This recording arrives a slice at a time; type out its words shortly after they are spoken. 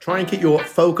Try and keep your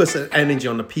focus and energy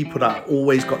on the people that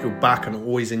always got your back and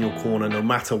always in your corner no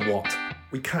matter what.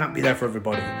 We can't be there for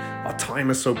everybody. Our time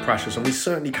is so precious and we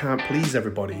certainly can't please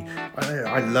everybody.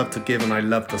 I love to give and I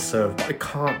love to serve, but I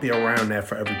can't be around there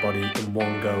for everybody in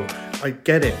one go. I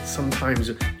get it.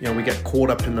 Sometimes, we get caught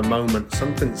up in the moment.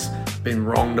 Something's been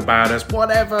wronged about us,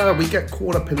 whatever. We get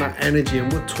caught up in that energy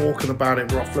and we're talking about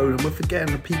it, we're offloading, we're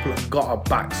forgetting the people that have got our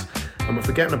backs. And we're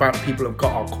forgetting about the people who've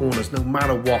got our corners. No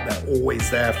matter what, they're always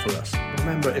there for us.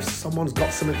 Remember, if someone's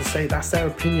got something to say, that's their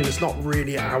opinion. It's not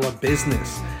really our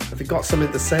business. If they've got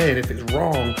something to say and if it's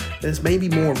wrong, then it's maybe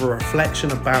more of a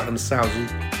reflection about themselves.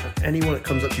 Anyone that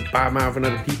comes up to you bad-mouthing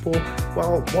other people,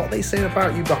 well, what are they saying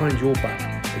about you behind your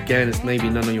back? Again, it's maybe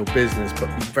none of your business,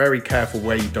 but be very careful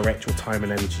where you direct your time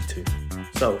and energy to.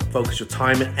 So focus your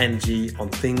time and energy on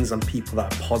things and people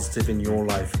that are positive in your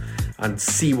life and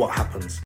see what happens.